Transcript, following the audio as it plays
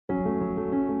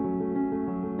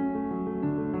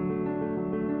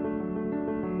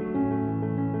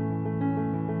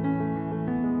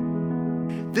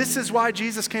This is why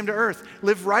Jesus came to earth,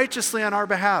 lived righteously on our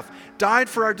behalf, died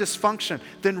for our dysfunction,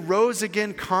 then rose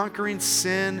again conquering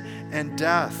sin and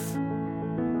death.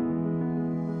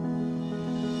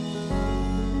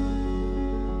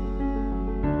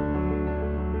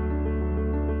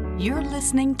 You're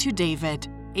listening to David,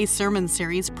 a sermon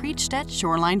series preached at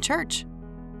Shoreline Church.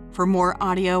 For more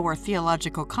audio or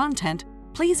theological content,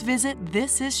 please visit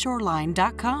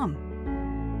thisisshoreline.com.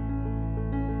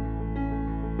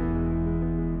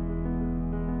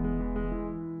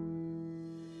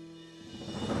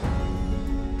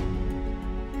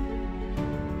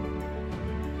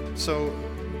 So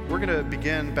we're going to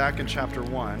begin back in chapter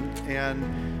 1,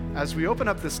 and as we open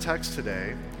up this text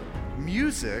today,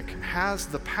 music has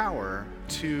the power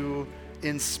to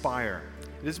inspire.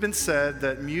 It has been said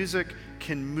that music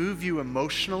can move you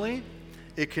emotionally,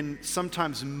 it can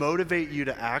sometimes motivate you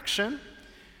to action,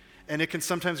 and it can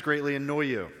sometimes greatly annoy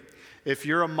you. If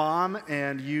you're a mom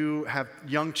and you have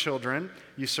young children,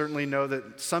 you certainly know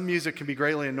that some music can be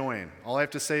greatly annoying. All I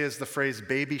have to say is the phrase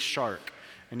 "baby shark,"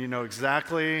 and you know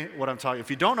exactly what I'm talking. If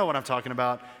you don't know what I'm talking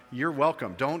about, you're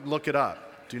welcome. Don't look it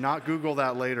up. Do not Google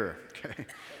that later, okay?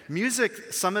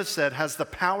 Music, some have said, has the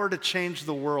power to change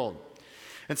the world.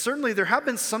 And certainly there have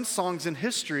been some songs in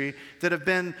history that have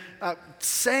been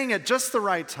sang at just the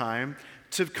right time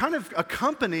to kind of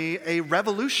accompany a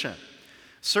revolution.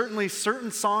 Certainly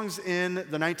certain songs in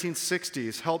the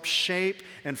 1960s helped shape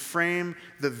and frame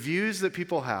the views that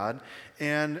people had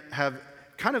and have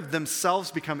kind of themselves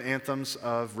become anthems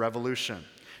of revolution.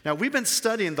 Now, we've been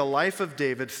studying the life of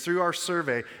David through our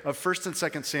survey of 1st and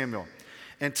 2nd Samuel.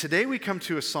 And today we come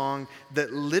to a song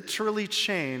that literally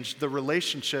changed the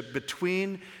relationship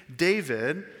between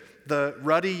David, the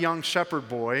ruddy young shepherd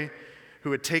boy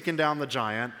who had taken down the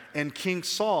giant, and King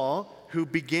Saul, who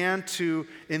began to,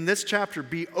 in this chapter,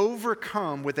 be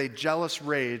overcome with a jealous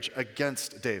rage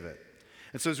against David.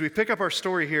 And so as we pick up our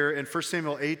story here in 1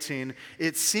 Samuel 18,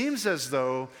 it seems as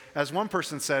though, as one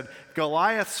person said,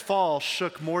 Goliath's fall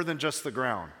shook more than just the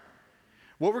ground.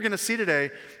 What we're going to see today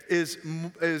is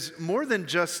more than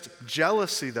just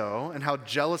jealousy, though, and how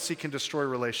jealousy can destroy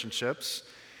relationships.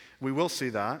 We will see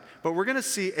that. But we're going to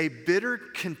see a bitter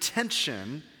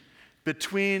contention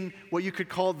between what you could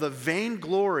call the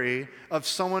vainglory of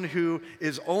someone who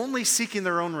is only seeking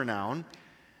their own renown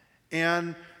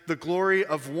and the glory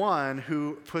of one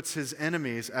who puts his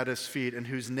enemies at his feet and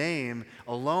whose name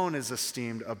alone is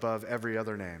esteemed above every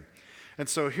other name. And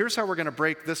so here's how we're going to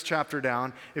break this chapter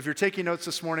down. If you're taking notes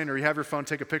this morning or you have your phone,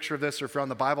 take a picture of this, or if you're on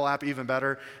the Bible app, even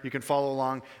better, you can follow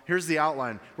along. Here's the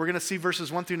outline. We're going to see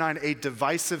verses 1 through 9, a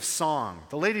divisive song.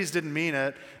 The ladies didn't mean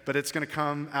it, but it's going to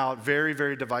come out very,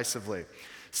 very divisively.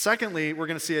 Secondly, we're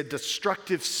going to see a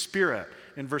destructive spirit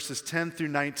in verses 10 through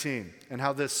 19, and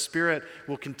how this spirit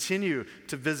will continue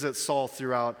to visit Saul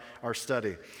throughout our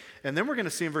study. And then we're going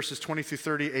to see in verses 20 through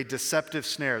 30 a deceptive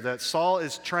snare, that Saul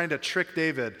is trying to trick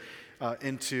David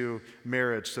into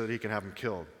marriage so that he can have him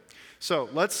killed. So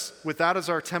with that as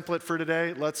our template for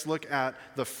today, let's look at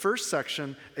the first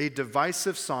section, a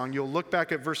divisive song. You'll look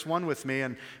back at verse 1 with me,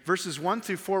 and verses 1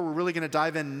 through 4 we're really going to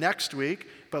dive in next week,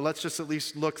 but let's just at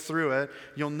least look through it.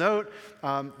 You'll note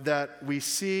that we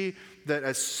see that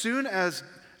as soon as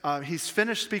he's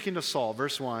finished speaking to Saul,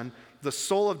 verse 1, the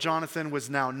soul of Jonathan was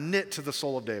now knit to the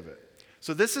soul of David.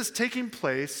 So this is taking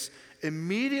place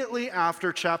immediately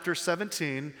after chapter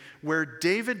 17, where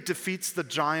David defeats the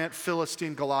giant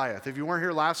Philistine Goliath. If you weren't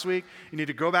here last week, you need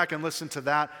to go back and listen to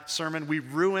that sermon. We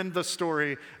ruined the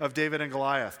story of David and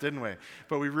Goliath, didn't we?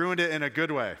 But we ruined it in a good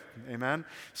way. Amen?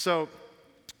 So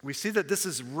we see that this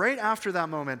is right after that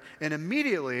moment, and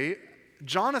immediately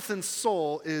Jonathan's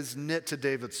soul is knit to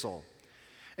David's soul.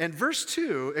 And verse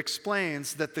 2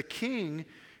 explains that the king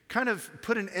kind of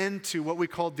put an end to what we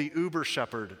called the Uber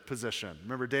shepherd position.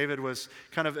 Remember, David was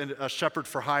kind of a shepherd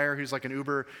for hire. He was like an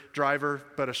Uber driver,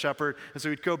 but a shepherd. And so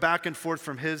he'd go back and forth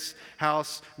from his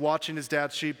house, watching his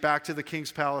dad's sheep, back to the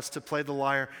king's palace to play the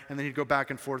lyre, and then he'd go back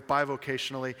and forth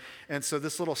bivocationally. And so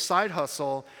this little side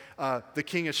hustle, the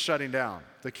king is shutting down.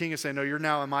 The king is saying, no, you're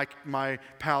now in my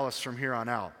palace from here on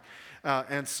out.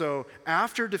 And so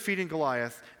after defeating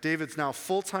Goliath, David's now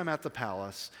full-time at the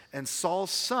palace, and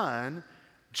Saul's son,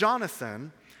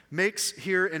 Jonathan, makes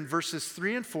here in verses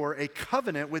 3 and 4 a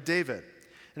covenant with David.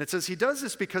 And it says he does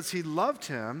this because he loved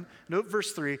him, note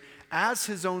verse 3, as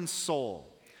his own soul.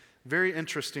 Very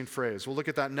interesting phrase. We'll look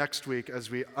at that next week as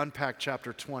we unpack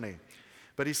chapter 20.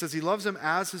 But he says he loves him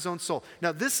as his own soul.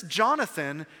 Now this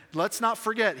Jonathan, let's not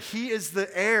forget, he is the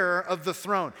heir of the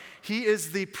throne. He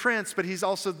is the prince, but he's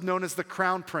also known as the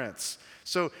crown prince.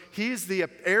 So he is the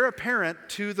heir apparent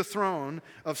to the throne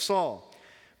of Saul.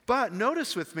 But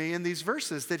notice with me in these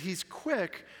verses that he's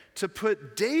quick to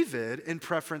put David in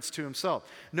preference to himself.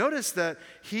 Notice that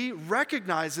he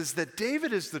recognizes that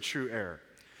David is the true heir.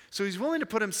 So he's willing to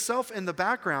put himself in the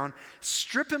background,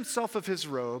 strip himself of his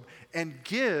robe, and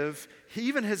give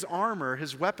even his armor,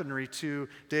 his weaponry to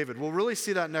David. We'll really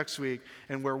see that next week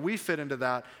and where we fit into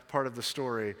that part of the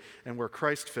story and where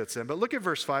Christ fits in. But look at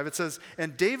verse 5. It says,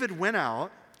 "And David went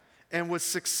out and was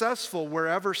successful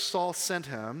wherever Saul sent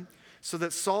him, so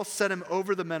that Saul set him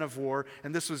over the men of war,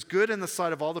 and this was good in the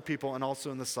sight of all the people and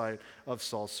also in the sight of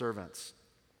Saul's servants."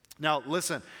 Now,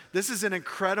 listen, this is an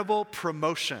incredible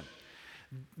promotion.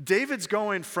 David's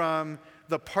going from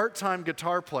the part-time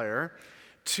guitar player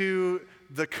to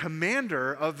the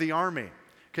commander of the army.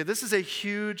 Okay, this is a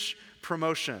huge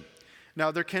promotion.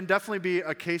 Now, there can definitely be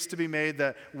a case to be made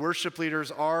that worship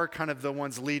leaders are kind of the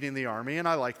ones leading the army, and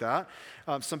I like that.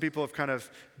 Some people have kind of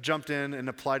jumped in and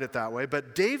applied it that way.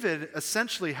 But David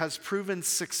essentially has proven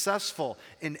successful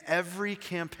in every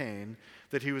campaign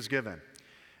that he was given.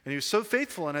 And he was so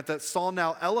faithful in it that Saul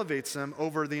now elevates him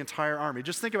over the entire army.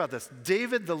 Just think about this.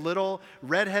 David, the little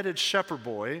red-headed shepherd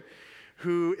boy,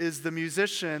 who is the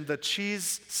musician, the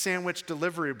cheese sandwich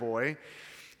delivery boy,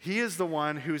 he is the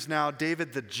one who's now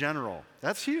David the general.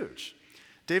 That's huge.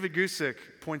 David Gusick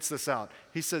points this out.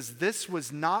 He says, this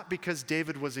was not because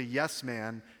David was a yes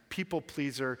man, people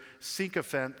pleaser,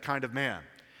 sycophant kind of man.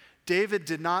 David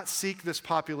did not seek this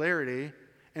popularity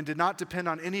and did not depend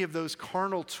on any of those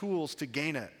carnal tools to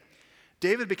gain it.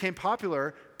 David became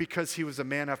popular because he was a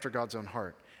man after God's own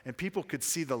heart, and people could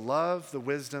see the love, the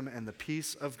wisdom, and the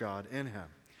peace of God in him.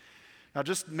 Now,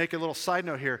 just make a little side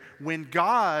note here. When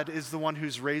God is the one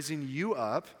who's raising you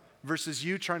up versus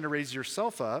you trying to raise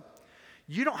yourself up,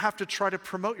 you don't have to try to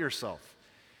promote yourself.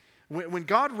 When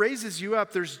God raises you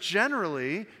up, there's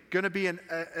generally going to be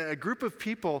a group of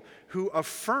people who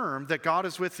affirm that God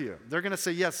is with you. They're going to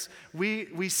say, yes,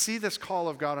 we see this call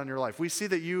of God on your life. We see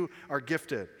that you are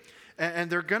gifted.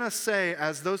 And they're going to say,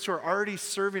 as those who are already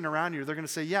serving around you, they're going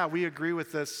to say, yeah, we agree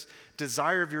with this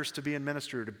desire of yours to be in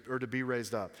ministry or to be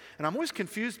raised up. And I'm always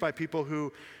confused by people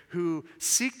who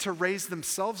seek to raise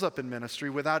themselves up in ministry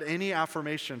without any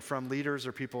affirmation from leaders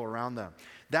or people around them.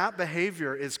 That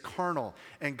behavior is carnal,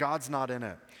 and God's not in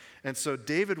it. And so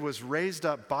David was raised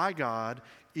up by God,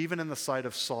 even in the sight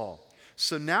of Saul.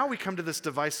 So now we come to this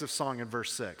divisive song in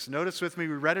verse 6. Notice with me,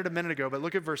 we read it a minute ago, but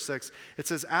look at verse 6. It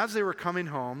says, as they were coming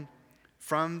home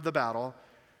from the battle,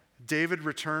 David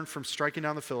returned from striking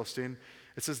down the Philistine.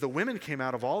 It says, the women came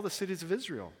out of all the cities of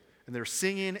Israel, and they were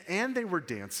singing and they were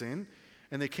dancing,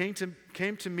 and they came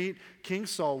to meet King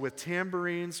Saul with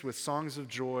tambourines, with songs of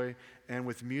joy, and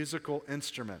with musical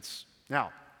instruments.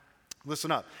 Now,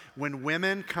 listen up. When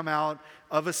women come out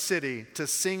of a city to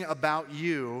sing about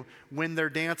you when they're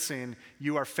dancing,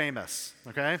 you are famous,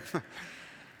 okay?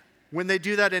 When they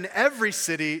do that in every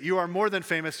city, you are more than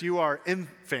famous, you are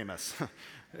infamous.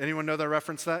 Anyone know that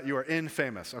reference that? You are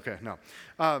infamous. Okay, no.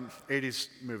 80s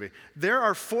movie. There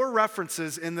are 4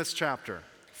 references in this chapter.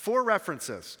 4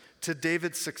 references to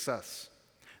David's success.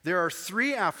 There are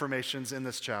 3 affirmations in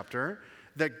this chapter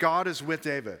that God is with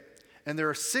David. And there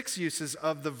are 6 uses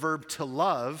of the verb to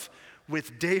love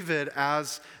with David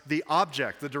as the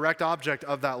object, the direct object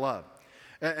of that love.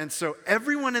 And so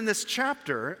everyone in this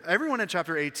chapter, everyone in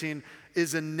chapter 18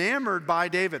 is enamored by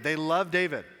David. They love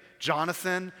David.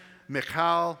 Jonathan,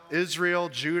 Michal, Israel,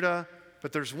 Judah,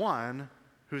 but there's one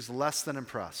who's less than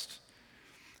impressed.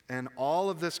 And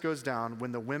all of this goes down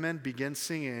when the women begin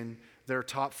singing their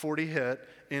top 40 hit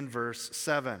in verse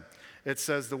 7. It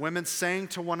says, the women sang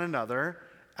to one another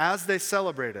as they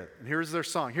celebrated. And here's their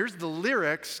song. Here's the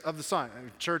lyrics of the song.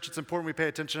 In church, it's important we pay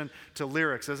attention to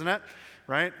lyrics, isn't it?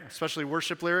 Right? Especially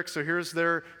worship lyrics. So here's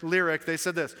their lyric. They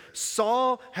said this,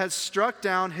 Saul has struck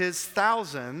down his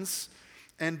thousands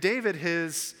and David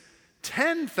his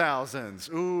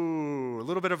 10,000s. Ooh, a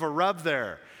little bit of a rub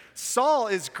there. Saul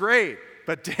is great,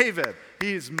 but David,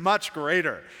 he's much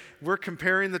greater. We're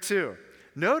comparing the two.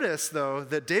 Notice, though,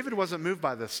 that David wasn't moved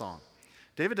by this song.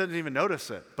 David doesn't even notice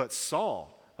it, but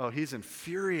Saul, he's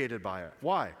infuriated by it.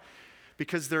 Why?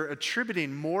 Because they're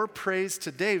attributing more praise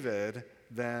to David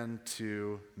than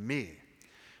to me.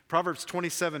 Proverbs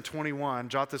 27:21,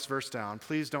 jot this verse down.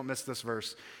 Please don't miss this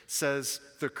verse. Says,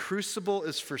 the crucible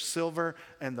is for silver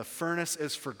and the furnace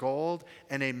is for gold,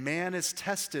 and a man is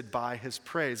tested by his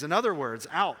praise. In other words,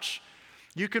 ouch.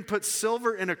 You can put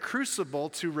silver in a crucible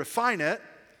to refine it,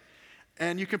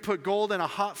 and you can put gold in a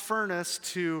hot furnace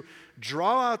to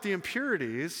draw out the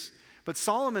impurities. But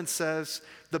Solomon says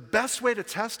the best way to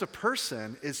test a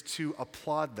person is to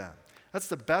applaud them. That's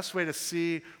the best way to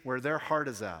see where their heart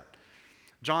is at.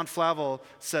 John Flavel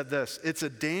said this: "It's a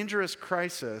dangerous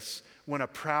crisis when a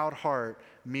proud heart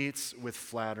meets with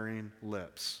flattering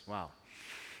lips." Wow.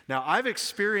 Now, I've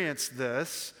experienced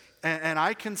this, and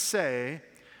I can say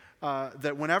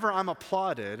that whenever I'm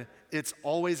applauded, it's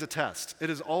always a test. It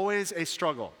is always a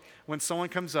struggle. When someone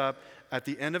comes up at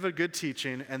the end of a good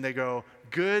teaching and they go,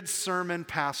 "Good sermon,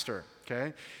 pastor,"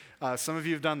 okay? Some of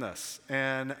you have done this,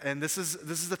 and this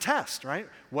is the test, right?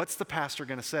 What's the pastor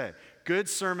going to say? Good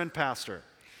sermon, pastor.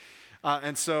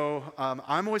 And so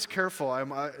I'm always careful.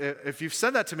 If you've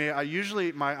said that to me,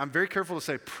 I'm very careful to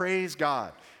say, "Praise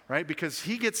God," right? Because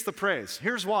he gets the praise.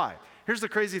 Here's why. Here's the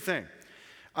crazy thing.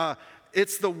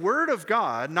 It's the word of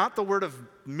God, not the word of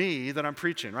me that I'm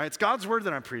preaching, right? It's God's word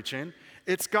that I'm preaching.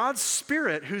 It's God's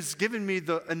Spirit who's given me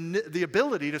the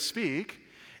ability to speak.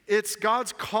 It's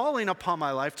God's calling upon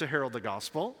my life to herald the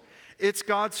gospel. It's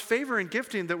God's favor and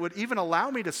gifting that would even allow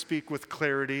me to speak with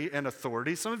clarity and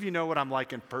authority. Some of you know what I'm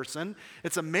like in person.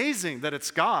 It's amazing that it's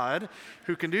God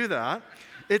who can do that.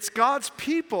 It's God's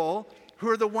people who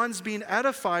are the ones being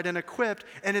edified and equipped,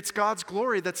 and it's God's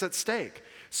glory that's at stake.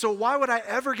 So why would I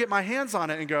ever get my hands on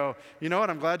it and go, "You know what,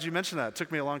 I'm glad you mentioned that. It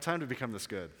took me a long time to become this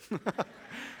good."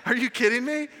 Are you kidding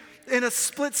me? In a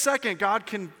split second, God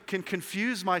can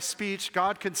confuse my speech,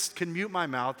 God can mute my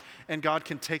mouth, and God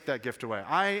can take that gift away.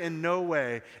 I in no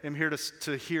way am here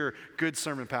to hear "good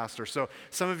sermon, pastor." So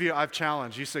some of you I've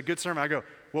challenged. You said "good sermon," I go,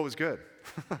 "What was good?"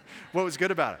 What was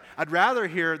good about it? I'd rather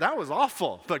hear "that was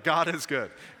awful," but God is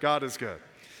good. God is good.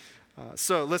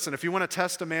 So listen, if you want to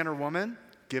test a man or woman,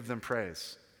 give them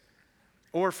praise.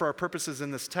 Or for our purposes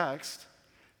in this text,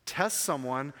 test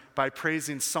someone by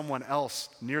praising someone else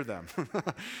near them.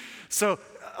 So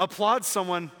applaud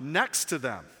someone next to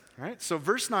them, right? So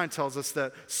verse 9 tells us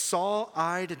that Saul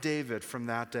eyed David from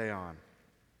that day on.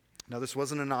 Now this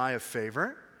wasn't an eye of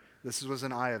favor. This was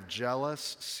an eye of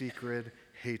jealous, secret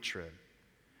hatred.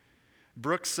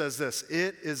 Brooks says this: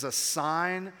 "It is a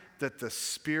sign that the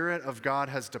Spirit of God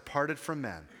has departed from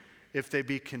men, if they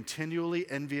be continually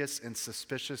envious and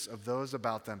suspicious of those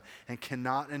about them and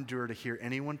cannot endure to hear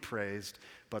anyone praised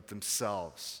but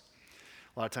themselves."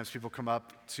 A lot of times people come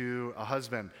up to a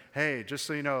husband, "Hey, just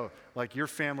so you know, like, your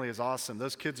family is awesome.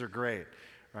 Those kids are great,"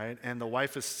 right? And the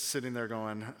wife is sitting there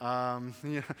going,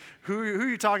 who are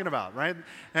you talking about, right?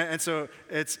 And so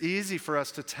it's easy for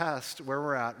us to test where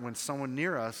we're at when someone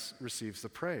near us receives the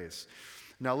praise.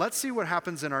 Now let's see what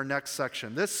happens in our next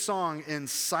section. This song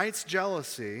incites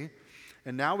jealousy.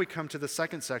 And now we come to the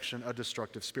second section, a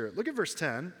destructive spirit. Look at verse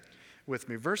 10 with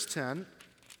me. Verse 10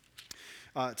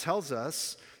 tells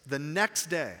us, "The next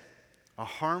day, a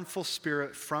harmful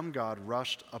spirit from God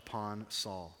rushed upon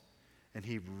Saul, and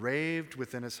he raved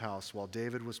within his house while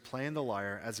David was playing the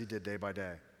lyre as he did day by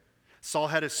day. Saul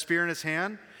had his spear in his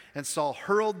hand, and Saul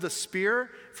hurled the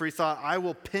spear, for he thought, 'I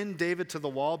will pin David to the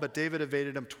wall,' but David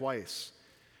evaded him twice.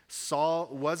 Saul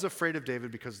was afraid of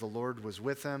David because the Lord was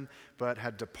with him, but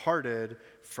had departed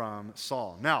from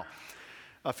Saul." Now,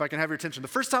 if I can have your attention, the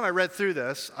first time I read through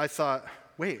this, I thought,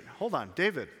 wait, hold on,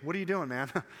 David, what are you doing,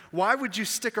 man? Why would you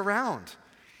stick around?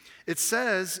 It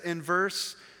says in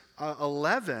verse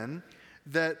 11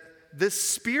 that this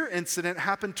spear incident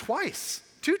happened twice,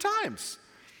 2 times.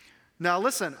 Now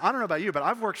listen, I don't know about you, but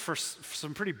I've worked for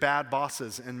some pretty bad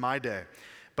bosses in my day.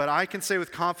 But I can say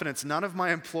with confidence, none of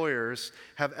my employers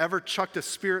have ever chucked a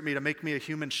spear at me to make me a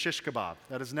human shish kebab.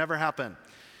 That has never happened.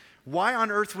 Why on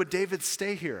earth would David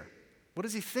stay here? What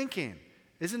is he thinking?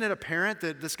 Isn't it apparent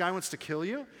that this guy wants to kill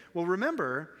you? Well,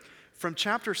 remember, from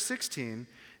chapter 16,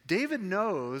 David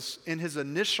knows in his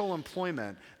initial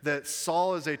employment that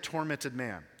Saul is a tormented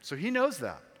man. So he knows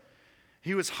that.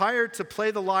 He was hired to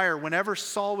play the lyre whenever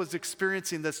Saul was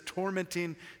experiencing this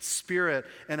tormenting spirit.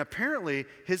 And apparently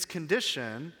his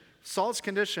condition, Saul's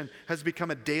condition, has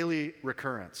become a daily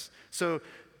recurrence. So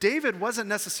David wasn't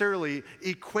necessarily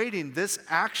equating this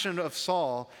action of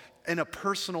Saul in a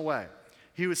personal way.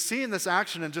 He was seeing this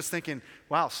action and just thinking,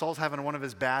 wow, Saul's having one of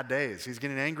his bad days. He's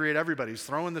getting angry at everybody. He's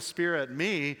throwing the spear at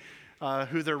me,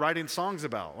 who they're writing songs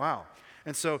about. Wow.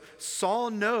 And so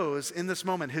Saul knows in this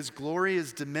moment his glory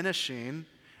is diminishing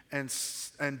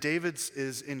and David's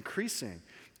is increasing.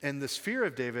 And this fear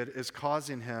of David is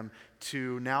causing him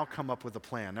to now come up with a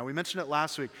plan. Now we mentioned it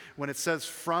last week when it says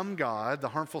from God, the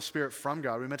harmful spirit from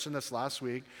God. We mentioned this last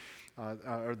week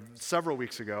or several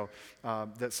weeks ago,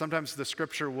 that sometimes the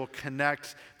scripture will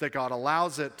connect that God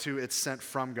allows it to it's sent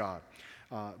from God.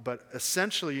 But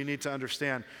essentially you need to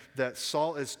understand that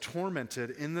Saul is tormented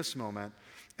in this moment.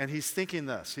 And he's thinking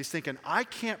this. He's thinking, I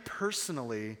can't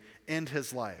personally end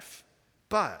his life,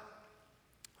 but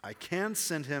I can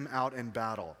send him out in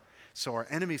battle So our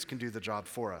enemies can do the job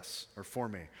for us, or for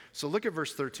me. So look at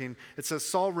verse 13. It says,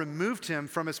 Saul removed him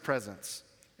from his presence,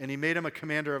 and he made him a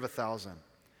commander of 1,000.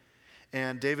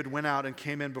 And David went out and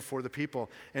came in before the people.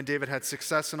 And David had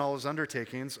success in all his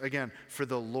undertakings, again, for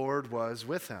the Lord was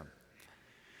with him.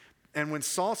 And when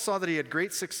Saul saw that he had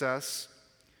great success,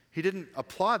 he didn't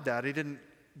applaud that. He didn't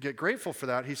get grateful for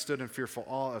that. He stood in fearful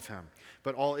awe of him.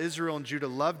 But all Israel and Judah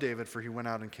loved David, for he went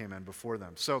out and came in before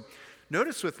them. So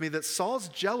notice with me that Saul's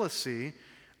jealousy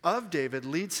of David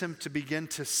leads him to begin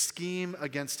to scheme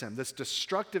against him. This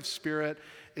destructive spirit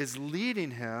is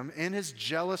leading him in his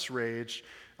jealous rage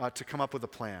to come up with a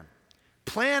plan.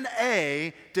 Plan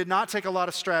A did not take a lot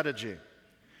of strategy.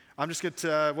 I'm just going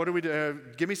to, what do we do?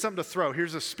 Give me something to throw.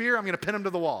 Here's a spear. I'm going to pin him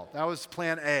to the wall. That was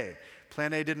plan A.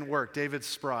 Plan A didn't work. David's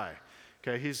spry.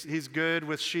 Okay, he's good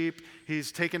with sheep.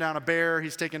 He's taken down a bear.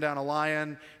 He's taken down a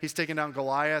lion. He's taken down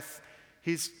Goliath.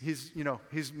 He's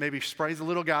maybe spry. He's a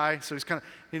little guy, so he's kind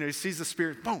of, he sees the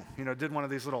spear, boom, did one of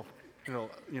these little,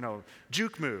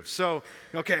 juke moves. So,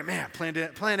 okay, man,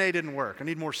 plan A didn't work. I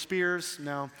need more spears.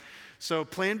 No. So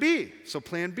plan B. So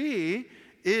plan B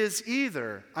is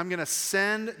either I'm going to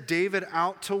send David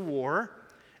out to war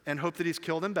and hope that he's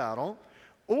killed in battle,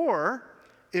 or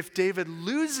if David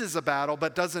loses a battle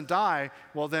but doesn't die,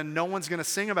 well, then no one's going to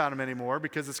sing about him anymore,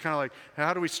 because it's kind of like,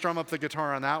 how do we strum up the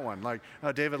guitar on that one? Like,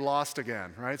 David lost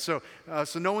again, right? So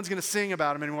no one's going to sing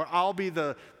about him anymore. I'll be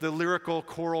the lyrical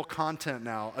choral content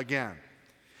now again.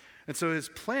 And so his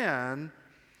plan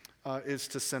is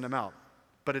to send him out.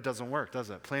 But it doesn't work, does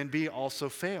it? Plan B also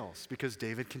fails because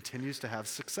David continues to have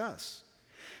success.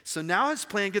 So now his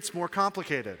plan gets more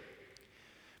complicated.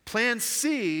 Plan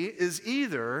C is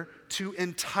either to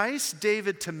entice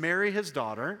David to marry his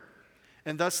daughter,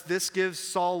 and thus this gives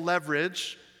Saul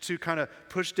leverage to kind of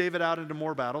push David out into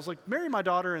more battles, like marry my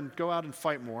daughter and go out and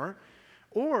fight more.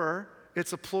 Or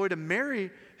it's a ploy to marry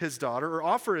his daughter or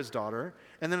offer his daughter,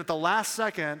 and then at the last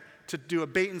second to do a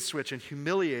bait and switch and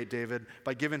humiliate David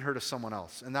by giving her to someone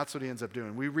else. And that's what he ends up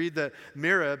doing. We read that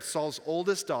Merab, Saul's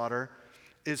oldest daughter,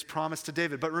 is promised to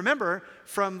David. But remember,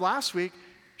 from last week,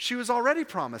 she was already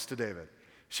promised to David.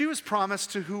 She was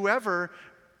promised to whoever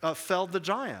felled the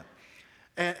giant.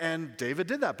 And David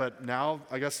did that, but now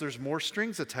I guess there's more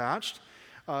strings attached,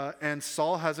 and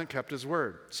Saul hasn't kept his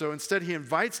word. So instead, he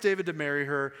invites David to marry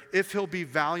her if he'll be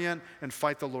valiant and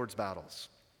fight the Lord's battles.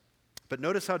 But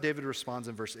notice how David responds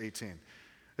in verse 18.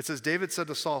 It says, David said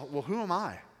to Saul, well, who am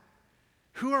I?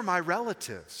 Who are my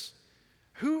relatives?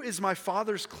 Who is my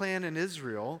father's clan in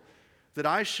Israel that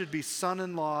I should be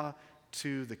son-in-law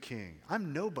to the king?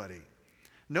 I'm nobody.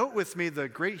 Note with me the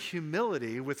great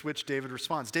humility with which David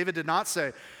responds. David did not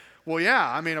say, well,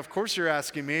 yeah, of course you're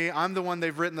asking me. I'm the one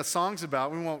they've written the songs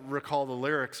about. We won't recall the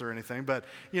lyrics or anything, but,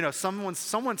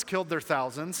 someone's killed their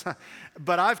thousands,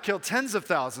 but I've killed tens of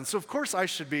thousands, so of course I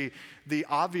should be the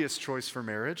obvious choice for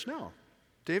marriage. No.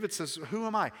 David says, who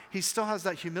am I? He still has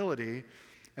that humility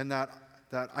and that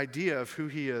idea of who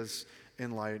he is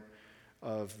in light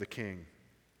of the king.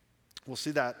 We'll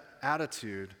see that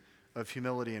attitude of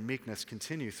humility and meekness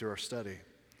continue through our study.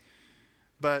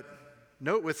 But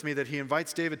note with me that he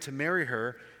invites David to marry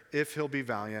her if he'll be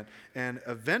valiant, and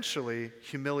eventually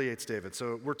humiliates David.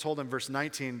 So we're told in verse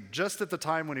 19, just at the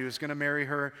time when he was going to marry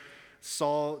her,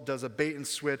 Saul does a bait and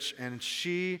switch, and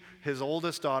she, his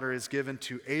oldest daughter, is given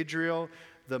to Adriel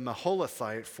the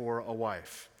Meholathite for a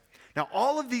wife. Now,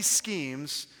 all of these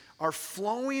schemes are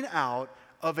flowing out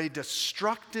of a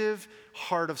destructive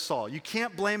heart of Saul. You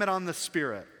can't blame it on the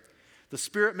Spirit. The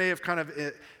Spirit may have kind of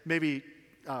maybe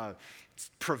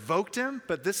provoked him,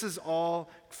 but this is all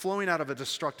flowing out of a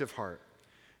destructive heart.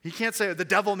 He can't say, the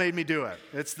devil made me do it.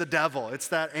 It's the devil. It's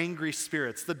that angry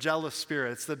spirit. It's the jealous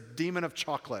spirit. It's the demon of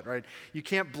chocolate, right? You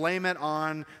can't blame it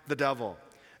on the devil.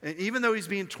 And even though he's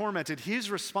being tormented,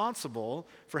 he's responsible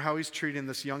for how he's treating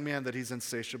this young man that he's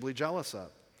insatiably jealous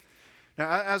of. Now,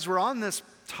 as we're on this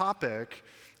topic,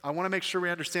 I want to make sure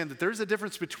we understand that there's a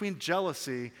difference between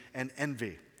jealousy and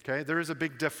envy, okay? There is a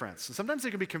big difference. And sometimes it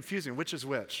can be confusing, which is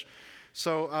which.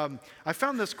 So I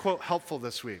found this quote helpful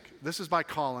this week. This is by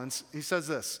Collins. He says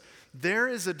this, there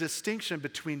is a distinction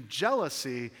between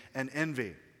jealousy and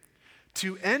envy.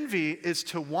 To envy is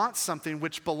to want something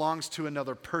which belongs to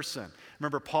another person.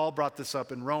 Remember, Paul brought this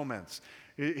up in Romans.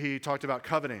 He talked about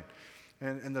coveting.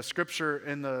 And the scripture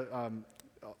in the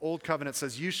Old Covenant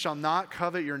says, you shall not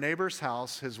covet your neighbor's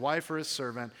house, his wife or his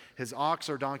servant, his ox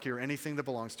or donkey, or anything that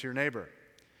belongs to your neighbor.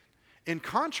 In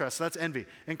contrast, that's envy.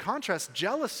 In contrast,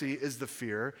 jealousy is the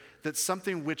fear that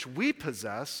something which we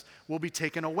possess will be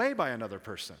taken away by another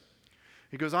person.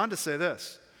 He goes on to say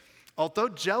this, although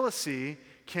jealousy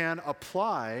can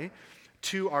apply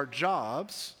to our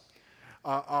jobs,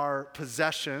 our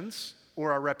possessions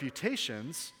or our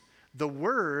reputations, the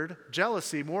word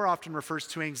jealousy more often refers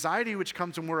to anxiety which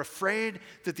comes when we're afraid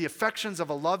that the affections of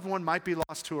a loved one might be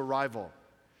lost to a rival.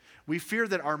 We fear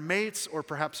that our mates or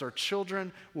perhaps our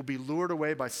children will be lured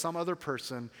away by some other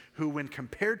person who, when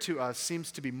compared to us,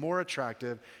 seems to be more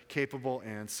attractive, capable,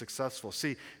 and successful.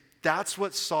 See, that's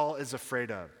what Saul is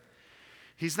afraid of.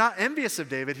 He's not envious of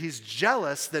David. He's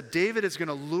jealous that David is going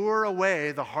to lure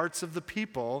away the hearts of the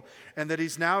people and that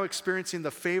he's now experiencing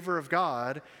the favor of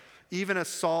God, even as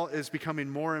Saul is becoming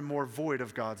more and more void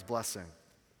of God's blessing.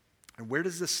 And where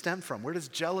does this stem from? Where does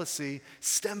jealousy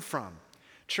stem from?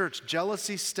 Church,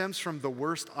 jealousy stems from the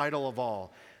worst idol of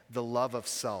all, the love of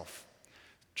self.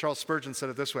 Charles Spurgeon said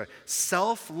it this way: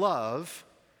 self-love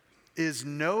is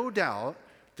no doubt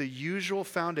the usual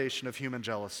foundation of human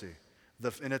jealousy,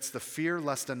 and it's the fear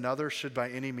lest another should by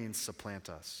any means supplant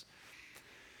us.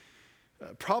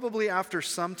 Probably after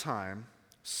some time,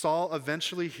 Saul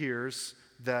eventually hears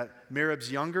that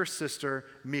Merib's younger sister,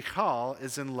 Michal,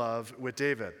 is in love with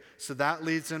David. So that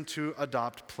leads him to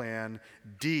adopt plan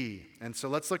D. And so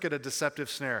let's look at a deceptive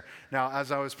snare. Now,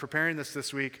 as I was preparing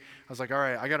this week, I was like, all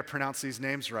right, I got to pronounce these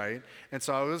names right. And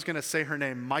so I was going to say her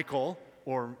name Michael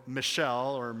or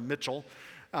Michelle or Mitchell,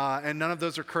 and none of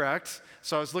those are correct.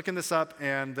 So I was looking this up,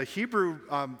 and the Hebrew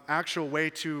actual way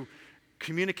to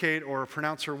communicate or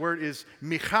pronounce her word is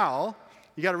Michal.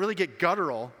 You got to really get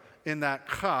guttural in that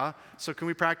cha. So can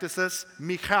we practice this?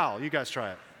 Michal. You guys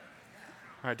try it.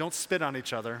 All right, don't spit on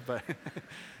each other, but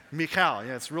Michal.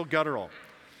 Yeah, it's real guttural.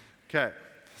 Okay.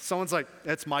 Someone's like,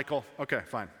 it's Michael. Okay,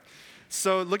 fine.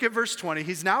 So look at verse 20.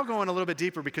 He's now going a little bit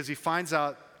deeper because he finds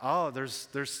out, oh,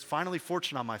 there's finally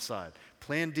fortune on my side.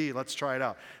 Plan D, let's try it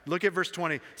out. Look at verse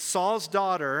 20. Saul's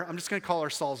daughter, I'm just going to call her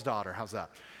Saul's daughter. How's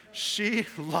that? She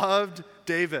loved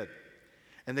David.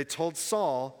 And they told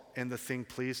Saul, and the thing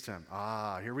pleased him.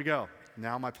 Here we go.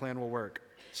 Now my plan will work.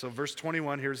 So verse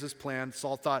 21, here's his plan.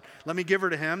 Saul thought, let me give her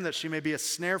to him that she may be a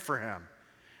snare for him,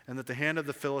 and that the hand of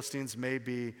the Philistines may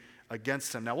be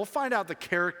against him. Now we'll find out the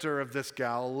character of this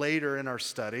gal later in our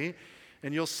study,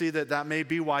 and you'll see that may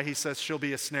be why he says she'll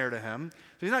be a snare to him.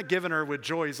 He's not giving her with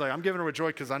joy. He's like, I'm giving her with joy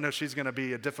because I know she's going to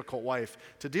be a difficult wife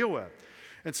to deal with.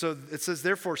 And so it says,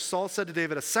 therefore Saul said to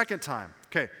David a second time,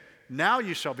 okay, now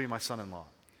you shall be my son-in-law.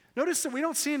 Notice that we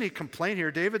don't see any complaint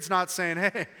here. David's not saying,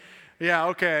 hey, yeah,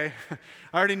 okay,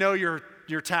 I already know your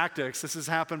tactics. This has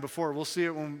happened before. We'll see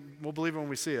it we'll believe it when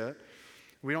we see it.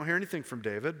 We don't hear anything from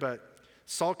David, but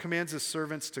Saul commands his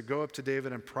servants to go up to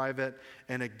David in private.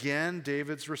 And again,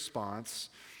 David's response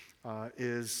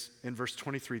is in verse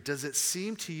 23. Does it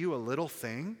seem to you a little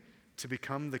thing to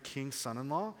become the king's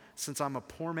son-in-law, since I'm a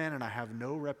poor man and I have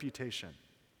no reputation?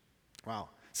 Wow.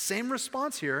 Same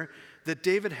response here that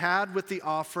David had with the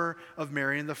offer of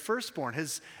marrying the firstborn.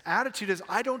 His attitude is,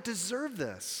 I don't deserve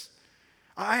this.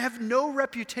 I have no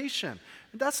reputation.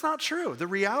 That's not true. The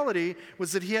reality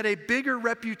was that he had a bigger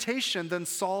reputation than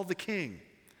Saul the king.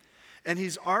 And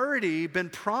he's already been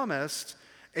promised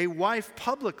a wife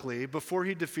publicly before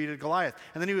he defeated Goliath.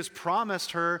 And then he was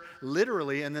promised her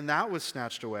literally, and then that was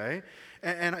snatched away.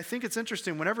 And I think it's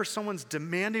interesting, whenever someone's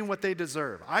demanding what they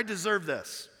deserve, I deserve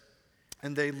this,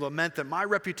 and they lament that my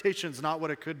reputation's not what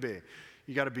it could be,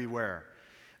 you got to beware.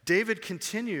 David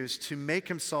continues to make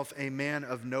himself a man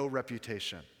of no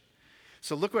reputation.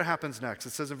 So look what happens next.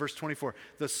 It says in verse 24,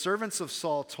 the servants of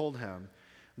Saul told him,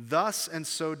 thus and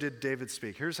so did David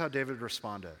speak. Here's how David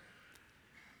responded.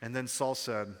 And then Saul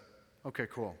said, okay,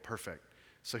 cool, perfect.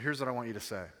 So here's what I want you to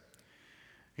say.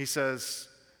 He says,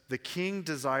 the king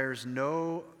desires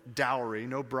no dowry,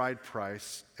 no bride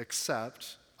price,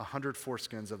 except 100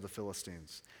 foreskins of the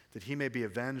Philistines, that he may be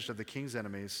avenged of the king's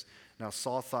enemies. Now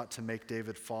Saul thought to make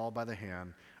David fall by the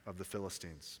hand of the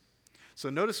Philistines. So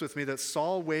notice with me that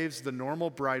Saul waives the normal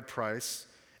bride price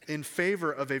in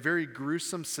favor of a very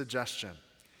gruesome suggestion.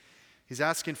 He's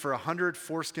asking for 100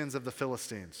 foreskins of the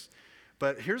Philistines.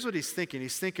 But here's what he's thinking.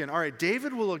 He's thinking, all right,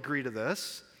 David will agree to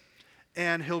this,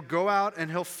 and he'll go out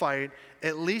and he'll fight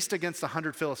at least against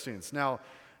 100 Philistines. Now,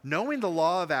 knowing the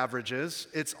law of averages,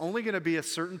 it's only going to be a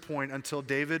certain point until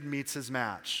David meets his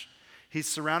match. He's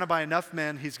surrounded by enough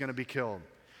men, he's going to be killed.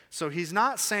 So he's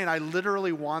not saying, I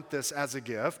literally want this as a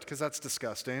gift, because that's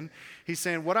disgusting. He's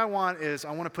saying, what I want is,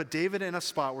 I want to put David in a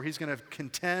spot where he's going to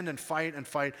contend and fight,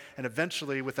 and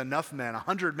eventually with enough men,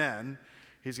 100 men,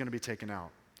 he's going to be taken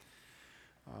out.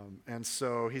 And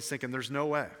so he's thinking, there's no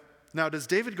way. Now, does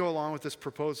David go along with this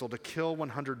proposal to kill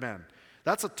 100 men?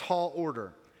 That's a tall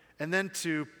order. And then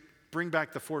to bring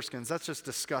back the foreskins, that's just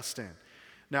disgusting.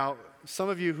 Now, some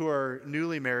of you who are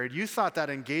newly married, you thought that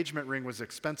engagement ring was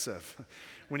expensive.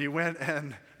 when you went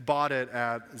and bought it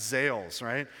at Zales,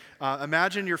 right?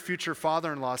 Imagine your future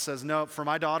father-in-law says, no, for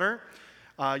my daughter,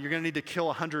 you're going to need to kill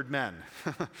 100 men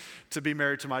to be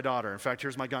married to my daughter. In fact,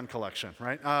 here's my gun collection,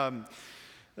 right?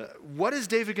 What is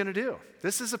David going to do?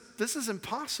 This is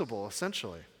impossible,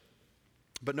 essentially.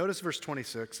 But notice verse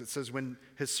 26. It says, when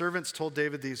his servants told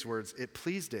David these words, it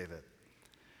pleased David.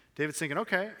 David's thinking,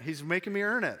 okay, he's making me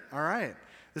earn it. All right.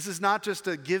 This is not just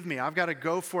a give me. I've got to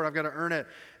go for it. I've got to earn it.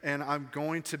 And I'm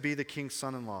going to be the king's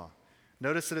son-in-law.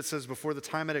 Notice that it says, before the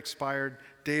time had expired,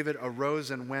 David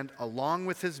arose and went along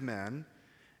with his men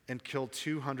and killed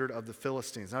 200 of the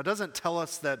Philistines. Now, it doesn't tell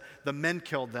us that the men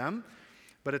killed them,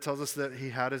 but it tells us that he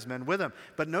had his men with him.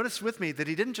 But notice with me that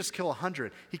he didn't just kill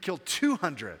 100. He killed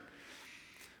 200.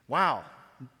 Wow,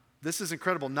 this is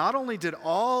incredible. Not only did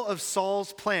all of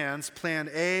Saul's plans, plan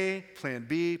A, plan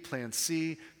B, plan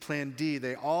C, plan D,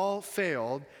 they all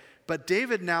failed, but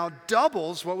David now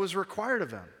doubles what was required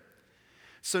of him.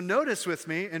 So notice with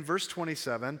me in verse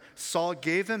 27, Saul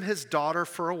gave him his daughter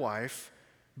for a wife,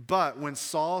 but when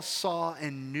Saul saw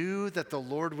and knew that the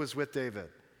Lord was with David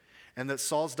and that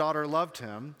Saul's daughter loved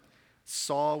him,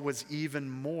 Saul was even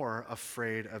more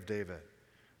afraid of David.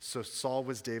 So Saul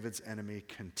was David's enemy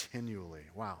continually.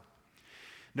 Wow.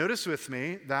 Notice with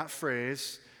me that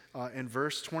phrase in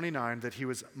verse 29, that he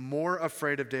was more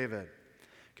afraid of David.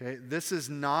 Okay, this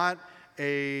is not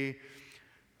a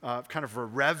kind of a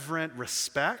reverent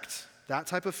respect, that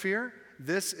type of fear.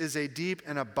 This is a deep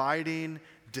and abiding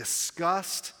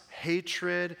disgust,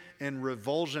 hatred, and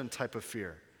revulsion type of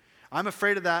fear. I'm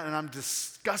afraid of that and I'm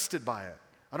disgusted by it.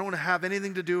 I don't want to have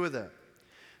anything to do with it.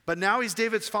 But now he's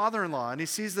David's father-in-law, and he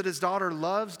sees that his daughter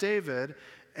loves David,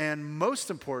 and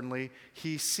most importantly,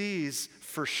 he sees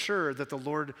for sure that the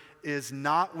Lord is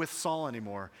not with Saul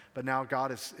anymore, but now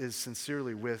God is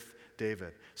sincerely with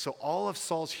David. So all of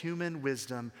Saul's human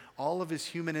wisdom, all of his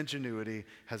human ingenuity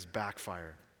has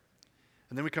backfired.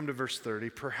 And then we come to verse 30.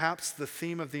 Perhaps the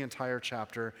theme of the entire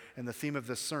chapter and the theme of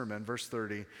this sermon, verse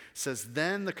 30, says,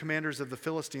 then the commanders of the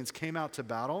Philistines came out to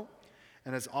battle,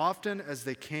 and as often as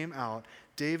they came out,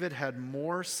 David had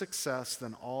more success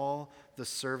than all the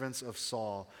servants of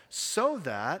Saul, so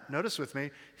that, notice with me,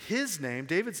 his name,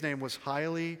 David's name, was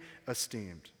highly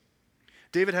esteemed.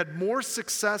 David had more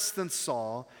success than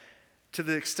Saul to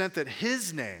the extent that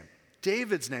his name,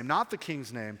 David's name, not the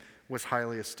king's name, was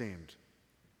highly esteemed.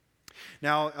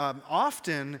 Now,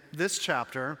 often this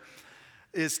chapter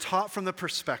is taught from the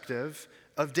perspective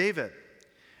of David.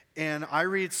 And I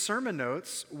read sermon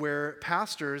notes where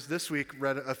pastors, this week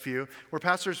read a few, where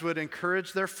pastors would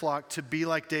encourage their flock to be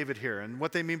like David here. And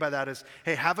what they mean by that is,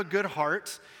 hey, have a good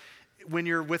heart when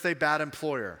you're with a bad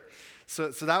employer. So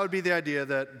that would be the idea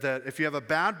that if you have a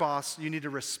bad boss, you need to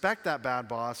respect that bad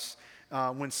boss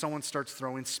when someone starts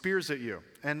throwing spears at you.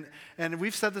 And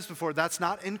we've said this before, that's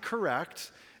not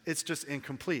incorrect, it's just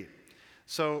incomplete.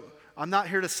 So I'm not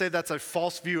here to say that's a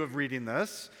false view of reading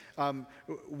this.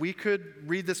 We could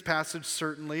read this passage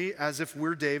certainly as if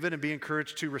we're David and be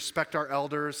encouraged to respect our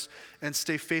elders and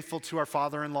stay faithful to our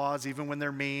father-in-laws even when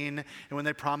they're mean and when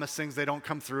they promise things they don't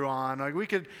come through on. Like we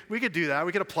could do that.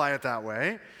 We could apply it that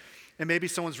way. And maybe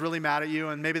someone's really mad at you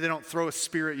and maybe they don't throw a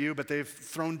spear at you, but they've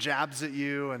thrown jabs at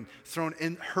you and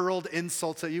hurled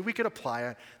insults at you. We could apply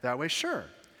it that way, sure.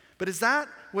 But is that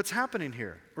what's happening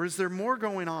here? Or is there more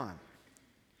going on?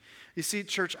 You see,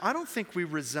 church, I don't think we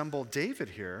resemble David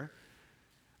here.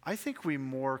 I think we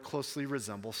more closely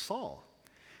resemble Saul.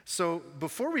 So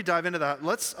before we dive into that,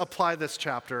 let's apply this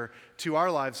chapter to our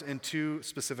lives in two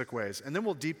specific ways. And then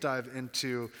we'll deep dive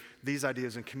into these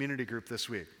ideas in community group this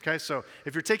week. Okay, so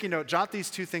if you're taking note, jot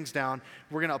these two things down.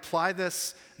 We're going to apply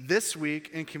this week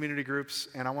in community groups,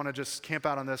 and I want to just camp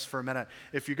out on this for a minute.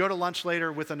 If you go to lunch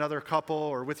later with another couple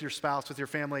or with your spouse, with your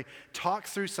family, talk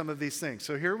through some of these things.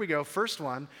 So here we go. First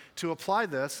one, to apply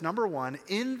this, number one,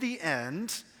 in the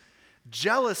end,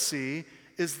 jealousy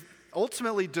is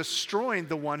ultimately destroying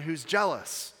the one who's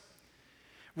jealous.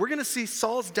 We're going to see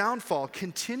Saul's downfall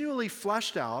continually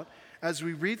fleshed out as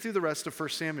we read through the rest of 1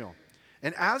 Samuel.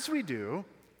 And as we do,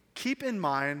 keep in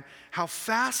mind how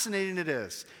fascinating it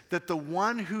is that the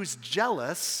one who's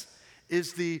jealous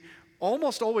is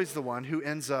almost always the one who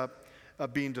ends up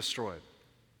being destroyed.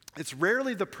 It's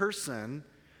rarely the person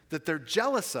that they're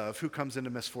jealous of who comes into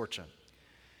misfortune.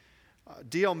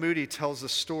 D.L. Moody tells a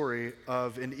story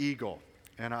of an eagle.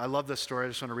 And I love this story. I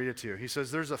just want to read it to you. He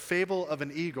says, there's a fable of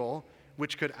an eagle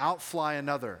which could outfly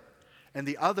another, and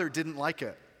the other didn't like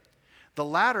it. The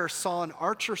latter saw an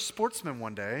archer sportsman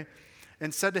one day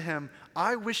and said to him,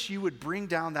 I wish you would bring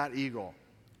down that eagle.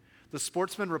 The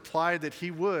sportsman replied that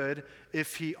he would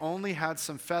if he only had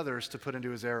some feathers to put into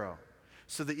his arrow.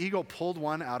 So the eagle pulled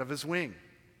one out of his wing.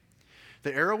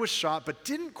 The arrow was shot, but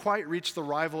didn't quite reach the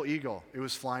rival eagle. It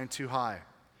was flying too high.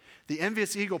 The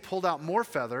envious eagle pulled out more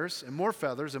feathers and more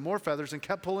feathers and more feathers and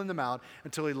kept pulling them out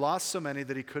until he lost so many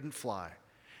that he couldn't fly.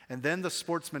 And then the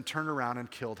sportsman turned around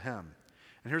and killed him.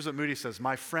 And here's what Moody says,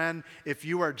 "My friend, if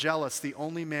you are jealous, the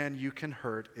only man you can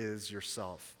hurt is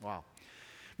yourself." Wow.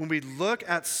 When we look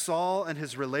at Saul and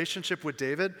his relationship with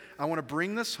David, I want to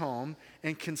bring this home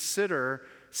and consider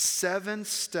 7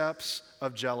 steps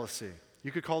of jealousy.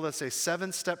 You could call this a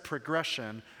 7-step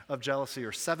progression of jealousy,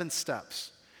 or 7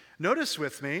 steps. Notice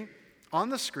with me on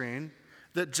the screen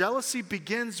that jealousy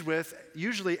begins with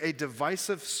usually a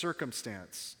divisive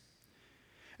circumstance.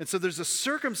 And so there's a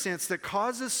circumstance that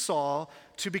causes Saul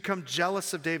to become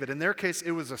jealous of David. In their case,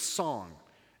 it was a song.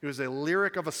 It was a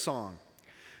lyric of a song.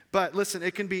 But listen,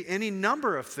 it can be any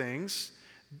number of things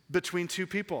between two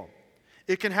people.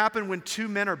 It can happen when two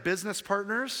men are business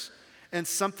partners and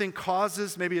something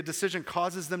causes, maybe a decision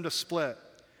causes them to split.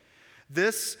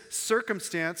 This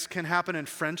circumstance can happen in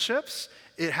friendships.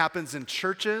 It happens in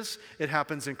churches. It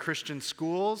happens in Christian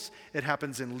schools. It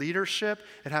happens in leadership.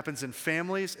 It happens in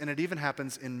families. And it even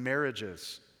happens in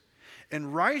marriages.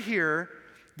 And right here,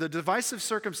 the divisive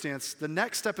circumstance, the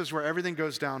next step is where everything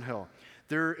goes downhill.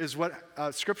 There is what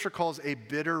Scripture calls a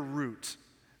bitter root.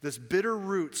 This bitter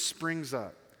root springs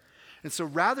up. And so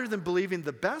rather than believing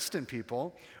the best in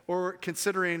people or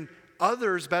considering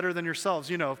others better than yourselves,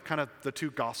 you know, kind of the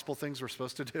 2 gospel things we're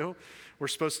supposed to do. We're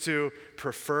supposed to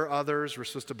prefer others. We're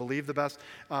supposed to believe the best.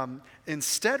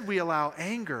 Instead, we allow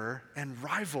anger and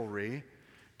rivalry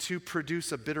to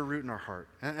produce a bitter root in our heart.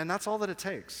 And that's all that it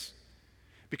takes.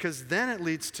 Because then it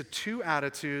leads to 2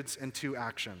 attitudes and 2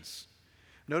 actions.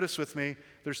 Notice with me,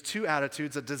 there's 2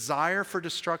 attitudes, a desire for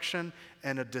destruction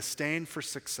and a disdain for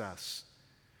success.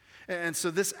 And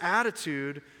so this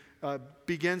attitude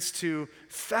begins to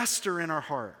fester in our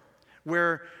heart,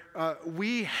 where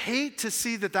we hate to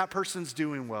see that person's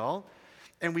doing well,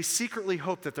 and we secretly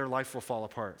hope that their life will fall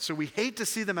apart. So we hate to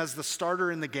see them as the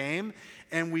starter in the game,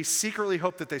 and we secretly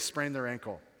hope that they sprain their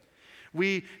ankle.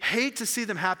 We hate to see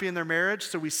them happy in their marriage,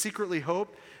 so we secretly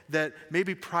hope that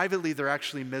maybe privately they're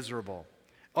actually miserable.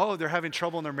 Oh, they're having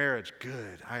trouble in their marriage.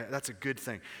 Good. That's a good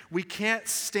thing. We can't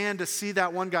stand to see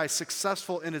that one guy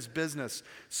successful in his business,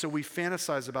 so we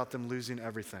fantasize about them losing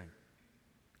everything.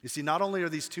 You see, not only are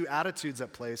these 2 attitudes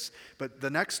at place, but the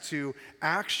next 2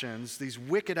 actions, these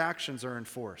wicked actions, are in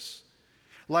force.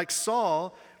 Like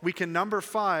Saul, we can, number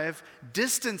 5,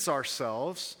 distance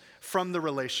ourselves from the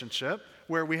relationship,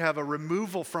 where we have a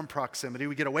removal from proximity,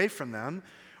 we get away from them,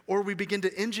 or we begin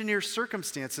to engineer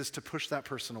circumstances to push that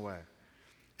person away.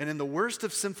 And in the worst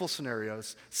of sinful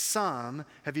scenarios, some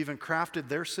have even crafted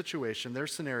their situation, their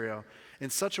scenario, in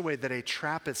such a way that a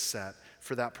trap is set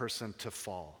for that person to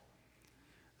fall.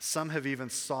 Some have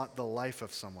even sought the life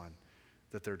of someone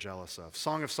that they're jealous of.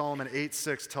 Song of Solomon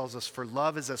 8:6 tells us, "For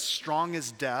love is as strong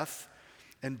as death,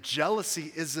 and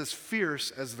jealousy is as fierce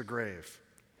as the grave."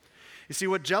 You see,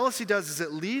 what jealousy does is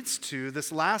it leads to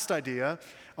this last idea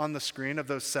on the screen of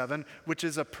those 7, which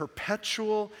is a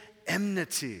perpetual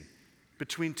enmity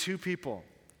between 2 people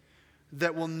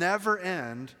that will never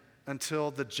end until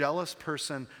the jealous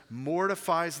person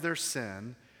mortifies their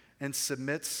sin and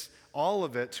submits all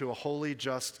of it to a holy,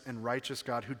 just, and righteous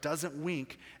God who doesn't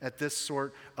wink at this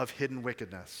sort of hidden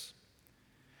wickedness.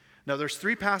 Now, there's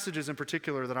 3 passages in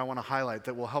particular that I want to highlight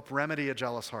that will help remedy a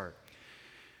jealous heart.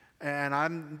 And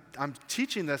I'm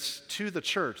teaching this to the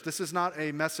church. This is not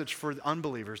a message for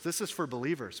unbelievers. This is for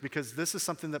believers, because this is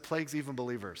something that plagues even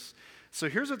believers. So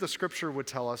here's what the Scripture would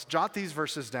tell us. Jot these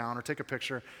verses down or take a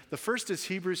picture. The first is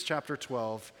Hebrews chapter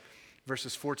 12,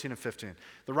 verses 14 and 15.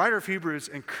 The writer of Hebrews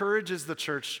encourages the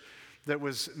church that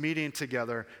was meeting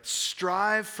together,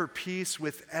 strive for peace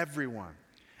with everyone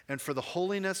and for the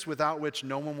holiness without which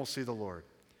no one will see the Lord.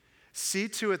 See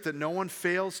to it that no one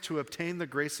fails to obtain the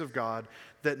grace of God,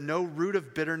 that no root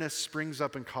of bitterness springs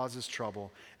up and causes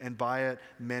trouble, and by it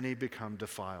many become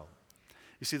defiled.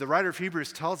 You see, the writer of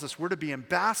Hebrews tells us we're to be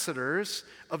ambassadors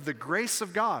of the grace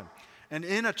of God. And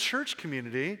in a church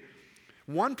community,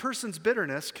 one person's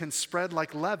bitterness can spread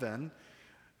like leaven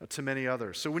to many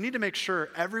others. So we need to make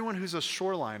sure everyone who's a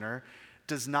shoreliner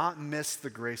does not miss the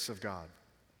grace of God.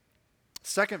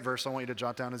 Second verse I want you to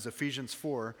jot down is Ephesians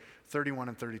 4, 31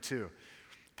 and 32.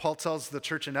 Paul tells the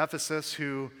church in Ephesus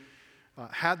who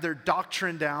had their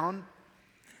doctrine down,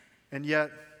 and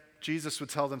yet Jesus would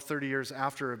tell them 30 years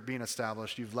after being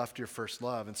established, you've left your first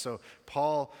love. And so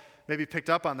Paul maybe picked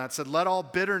up on that, said, let all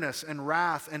bitterness and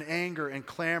wrath and anger and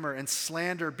clamor and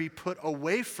slander be put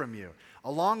away from you,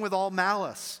 along with all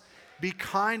malice. be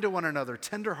kind to one another,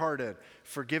 tenderhearted,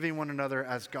 forgiving one another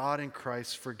as God in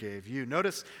Christ forgave you.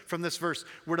 Notice from this verse,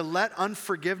 we're to let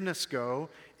unforgiveness go,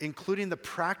 including the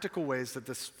practical ways that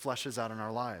this fleshes out in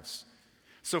our lives.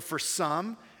 So for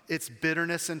some, it's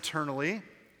bitterness internally.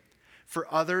 For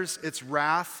others, it's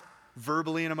wrath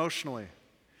verbally and emotionally.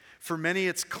 For many,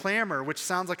 it's clamor, which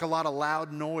sounds like a lot of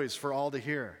loud noise for all to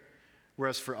hear.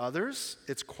 Whereas for others,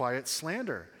 it's quiet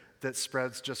slander that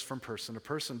spreads just from person to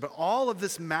person. But all of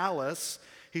this malice,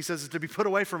 he says, is to be put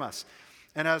away from us.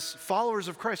 And as followers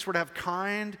of Christ, we're to have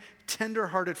kind,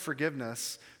 tender-hearted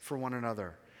forgiveness for one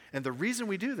another. And the reason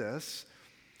we do this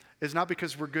is not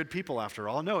because we're good people after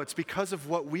all. No, it's because of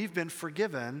what we've been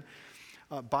forgiven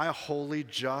by a holy,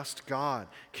 just God.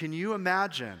 Can you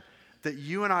imagine that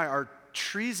you and I are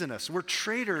treasonous? We're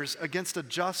traitors against a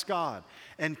just God.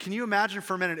 And can you imagine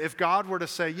for a minute if God were to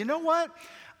say, you know what?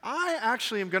 I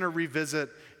actually am going to revisit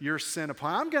your sin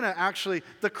upon.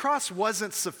 The cross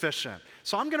wasn't sufficient.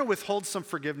 So I'm going to withhold some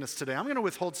forgiveness today. I'm going to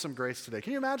withhold some grace today.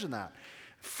 Can you imagine that?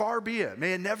 Far be it.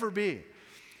 May it never be.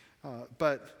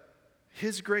 But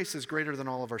his grace is greater than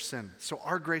all of our sin. So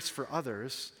our grace for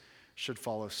others should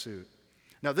follow suit.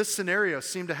 Now, this scenario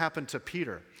seemed to happen to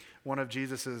Peter, one of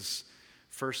Jesus's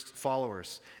first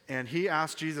followers. And he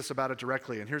asked Jesus about it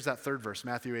directly. And here's that third verse,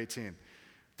 Matthew 18.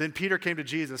 Then Peter came to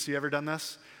Jesus. You ever done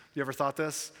this? You ever thought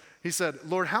this? He said,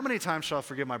 Lord, how many times shall I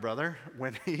forgive my brother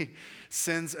when he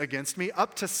sins against me?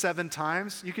 Up to 7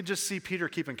 times? You could just see Peter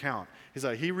keeping count. He's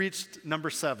like, he reached number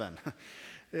 7.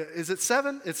 Is it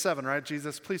 7? It's 7, right,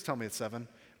 Jesus? Please tell me it's 7.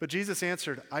 But Jesus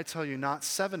answered, I tell you, not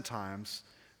 7 times,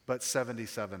 but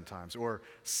 77 times, or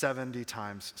 70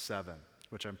 times 7,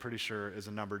 which I'm pretty sure is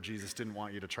a number Jesus didn't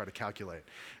want you to try to calculate.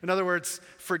 In other words,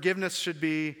 forgiveness should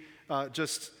be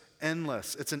just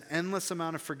endless. It's an endless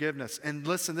amount of forgiveness. And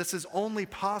listen, this is only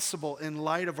possible in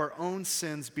light of our own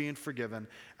sins being forgiven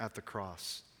at the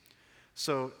cross.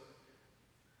 So,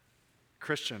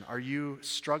 Christian, are you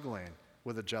struggling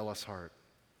with a jealous heart?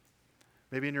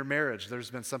 Maybe in your marriage,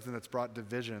 there's been something that's brought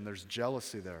division. There's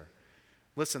jealousy there.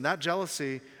 Listen, that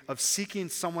jealousy of seeking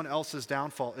someone else's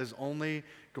downfall is only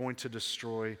going to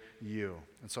destroy you.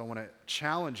 And so I want to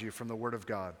challenge you from the Word of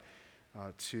God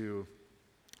to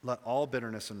let all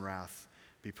bitterness and wrath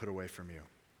be put away from you.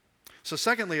 So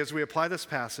secondly, as we apply this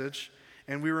passage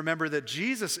and we remember that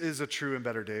Jesus is a true and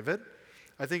better David,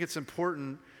 I think it's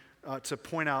important to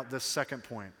point out this second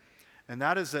point. And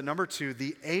that is that number 2,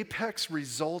 the apex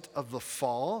result of the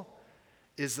fall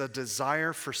is a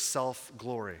desire for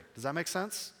self-glory. Does that make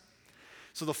sense?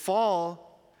 So the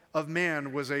fall of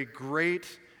man was a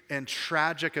great and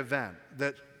tragic event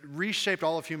that reshaped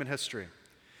all of human history.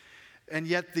 And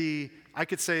yet I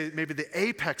could say maybe the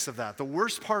apex of that, the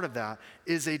worst part of that,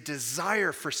 is a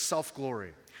desire for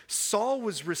self-glory. Saul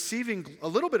was receiving a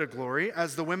little bit of glory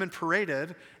as the women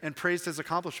paraded and praised his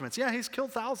accomplishments. Yeah, he's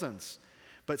killed thousands.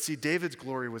 But see, David's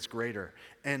glory was greater.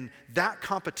 And that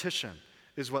competition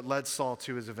is what led Saul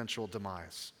to his eventual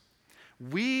demise.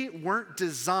 We weren't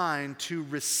designed to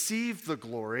receive the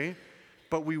glory,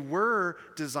 but we were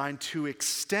designed to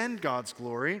extend God's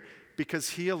glory because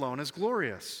he alone is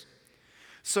glorious.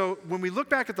 So when we look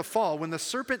back at the fall, when the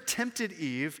serpent tempted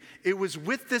Eve, it was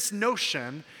with this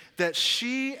notion that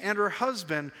she and her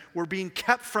husband were being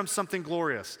kept from something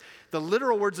glorious. The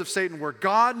literal words of Satan were,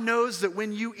 God knows that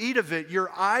when you eat of it,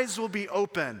 your eyes will be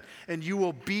open and you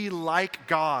will be like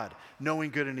God, knowing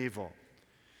good and evil.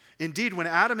 Indeed, when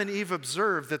Adam and Eve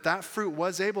observed that that fruit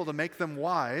was able to make them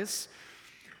wise,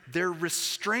 their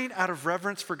restraint out of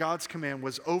reverence for God's command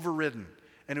was overridden.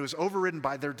 And it was overridden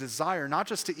by their desire not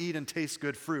just to eat and taste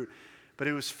good fruit, but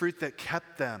it was fruit that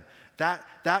kept them.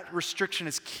 That restriction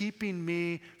is keeping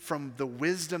me from the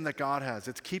wisdom that God has.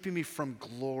 It's keeping me from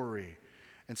glory.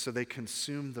 And so they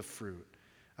consumed the fruit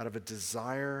out of a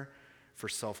desire for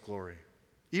self-glory.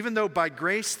 Even though by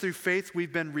grace through faith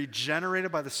we've been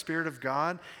regenerated by the Spirit of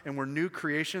God and we're new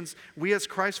creations, we as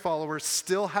Christ followers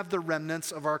still have the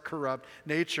remnants of our corrupt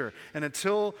nature. And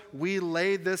until we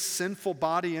lay this sinful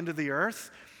body into the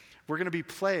earth, we're going to be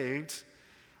plagued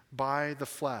by the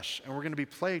flesh. And we're going to be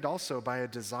plagued also by a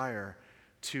desire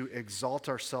to exalt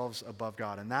ourselves above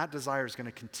God. And that desire is going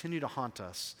to continue to haunt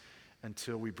us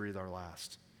until we breathe our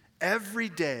last. Every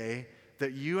day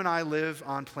that you and I live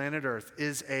on planet Earth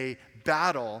is a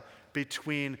battle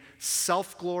between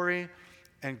self-glory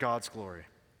and God's glory.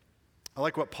 I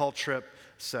like what Paul Tripp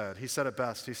said. He said it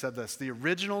best. He said this: the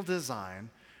original design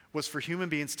was for human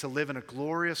beings to live in a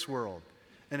glorious world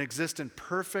and exist in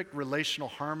perfect relational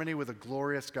harmony with a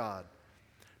glorious God.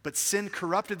 But sin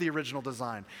corrupted the original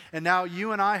design. And now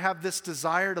you and I have this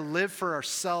desire to live for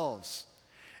ourselves.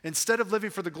 Instead of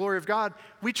living for the glory of God,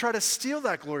 we try to steal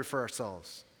that glory for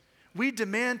ourselves. We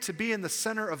demand to be in the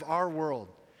center of our world.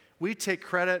 We take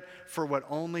credit for what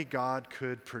only God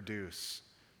could produce.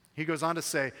 He goes on to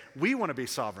say, we want to be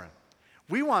sovereign.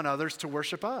 We want others to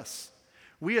worship us.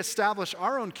 We establish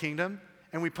our own kingdom,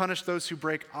 and we punish those who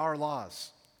break our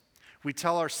laws. We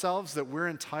tell ourselves that we're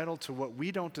entitled to what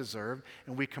we don't deserve,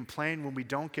 and we complain when we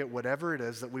don't get whatever it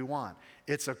is that we want.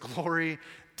 It's a glory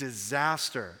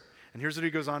disaster. And here's what he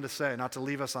goes on to say, not to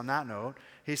leave us on that note.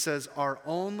 He says, our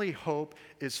only hope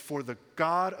is for the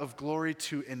God of glory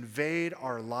to invade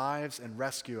our lives and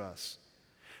rescue us.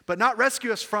 But not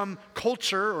rescue us from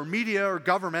culture or media or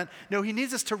government. No, he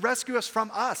needs us to rescue us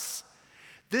from us.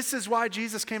 This is why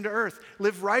Jesus came to earth,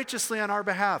 lived righteously on our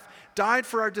behalf, died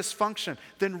for our dysfunction,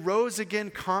 then rose again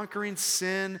conquering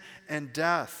sin and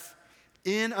death.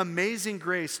 In amazing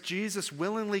grace, Jesus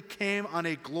willingly came on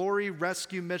a glory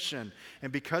rescue mission,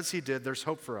 and because he did, there's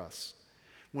hope for us.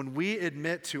 When we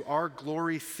admit to our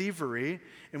glory thievery,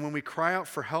 and when we cry out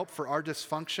for help for our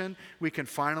dysfunction, we can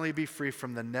finally be free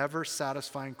from the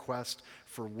never-satisfying quest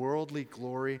for worldly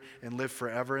glory and live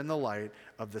forever in the light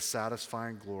of the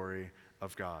satisfying glory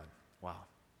of God. Wow.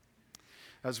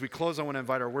 As we close, I want to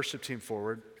invite our worship team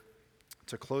forward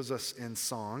to close us in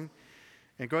song.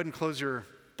 And go ahead and close your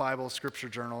Bible, scripture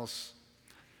journals.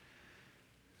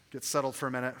 Get settled for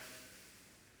a minute.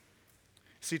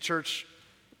 See, church,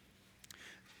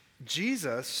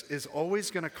 Jesus is always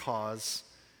going to cause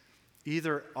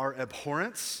either our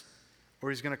abhorrence or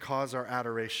he's going to cause our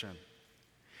adoration.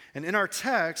 And in our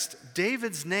text,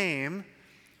 David's name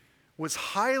was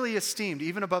highly esteemed,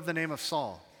 even above the name of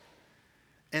Saul.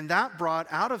 And that brought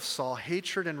out of Saul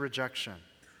hatred and rejection.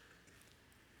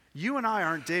 You and I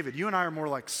aren't David. You and I are more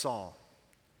like Saul.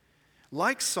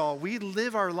 Like Saul, we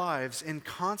live our lives in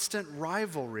constant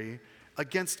rivalry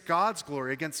against God's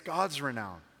glory, against God's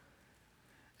renown.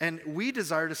 And we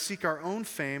desire to seek our own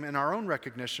fame and our own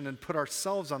recognition and put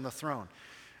ourselves on the throne.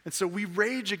 And so we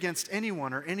rage against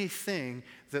anyone or anything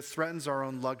that threatens our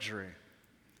own luxury.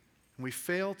 And we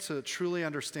fail to truly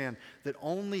understand that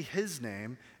only his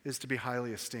name is to be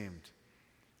highly esteemed.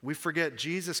 We forget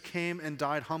Jesus came and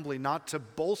died humbly, not to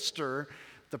bolster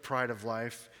the pride of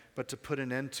life, but to put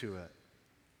an end to it.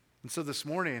 And so this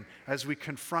morning, as we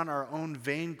confront our own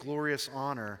vainglorious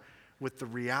honor with the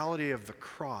reality of the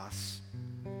cross,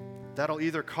 that'll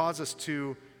either cause us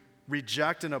to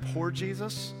reject and abhor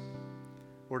Jesus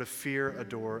or to fear,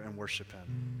 adore, and worship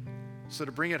him. So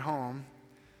to bring it home,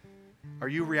 are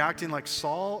you reacting like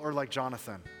Saul or like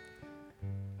Jonathan?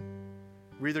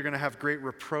 We're either going to have great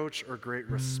reproach or great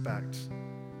respect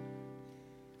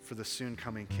for the soon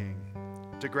coming king.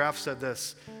 DeGraff said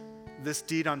this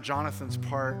deed on Jonathan's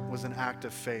part was an act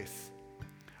of faith.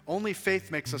 Only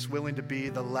faith makes us willing to be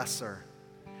the lesser.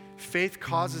 Faith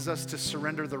causes us to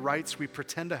surrender the rights we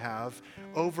pretend to have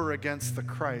over against the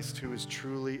Christ who is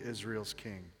truly Israel's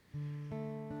king.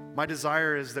 My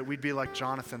desire is that we'd be like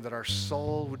Jonathan, that our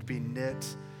soul would be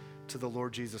knit to the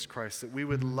Lord Jesus Christ, that we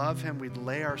would love him, we'd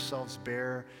lay ourselves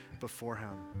bare before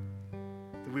him,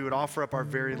 that we would offer up our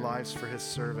very lives for his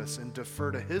service and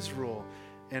defer to his rule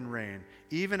and reign,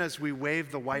 even as we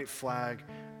wave the white flag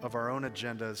of our own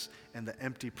agendas and the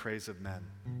empty praise of men.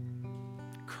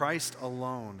 Christ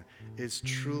alone is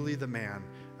truly the man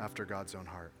after God's own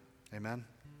heart. Amen.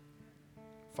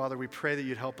 Father, we pray that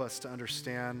you'd help us to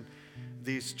understand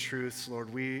these truths,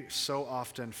 Lord. We so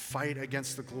often fight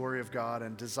against the glory of God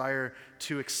and desire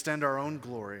to extend our own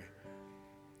glory.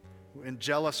 In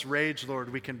jealous rage,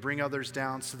 Lord, we can bring others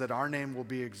down so that our name will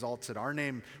be exalted, our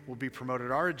name will be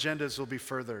promoted, our agendas will be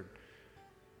furthered.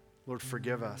 Lord,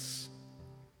 forgive us.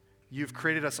 You've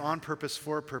created us on purpose,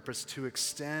 for a purpose, to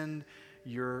extend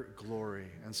your glory.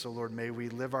 And so, Lord, may we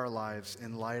live our lives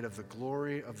in light of the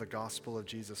glory of the gospel of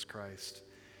Jesus Christ.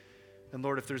 And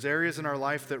Lord, if there's areas in our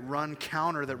life that run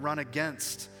counter, that run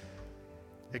against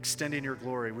extending your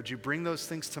glory, would you bring those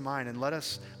things to mind and let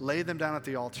us lay them down at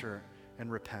the altar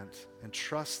and repent and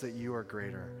trust that you are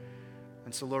greater.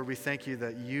 And so, Lord, we thank you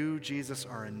that you, Jesus,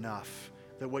 are enough,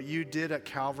 that what you did at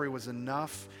Calvary was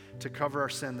enough to cover our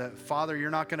sin, that, Father, you're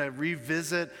not going to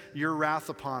revisit your wrath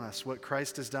upon us. What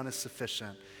Christ has done is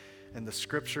sufficient, and the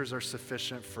scriptures are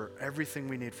sufficient for everything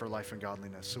we need for life and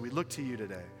godliness. So we look to you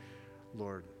today,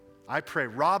 Lord. I pray,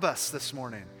 rob us this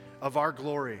morning of our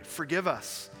glory. Forgive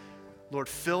us. Lord,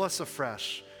 fill us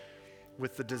afresh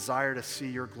with the desire to see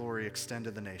your glory extend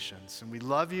to the nations. And we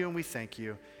love you and we thank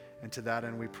you. And to that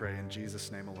end we pray in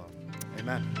Jesus' name alone.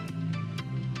 Amen.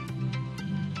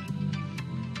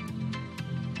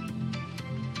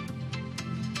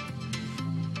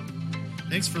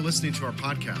 Thanks for listening to our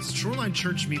podcast. Shoreline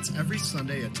Church meets every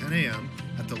Sunday at 10 a.m.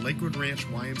 at the Lakewood Ranch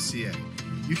YMCA.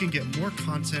 You can get more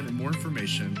content and more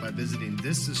information by visiting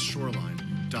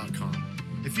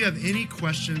thisisshoreline.com. If you have any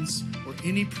questions or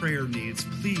any prayer needs,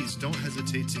 please don't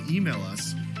hesitate to email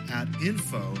us at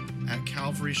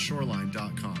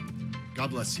info@calvaryshoreline.com. God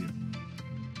bless you.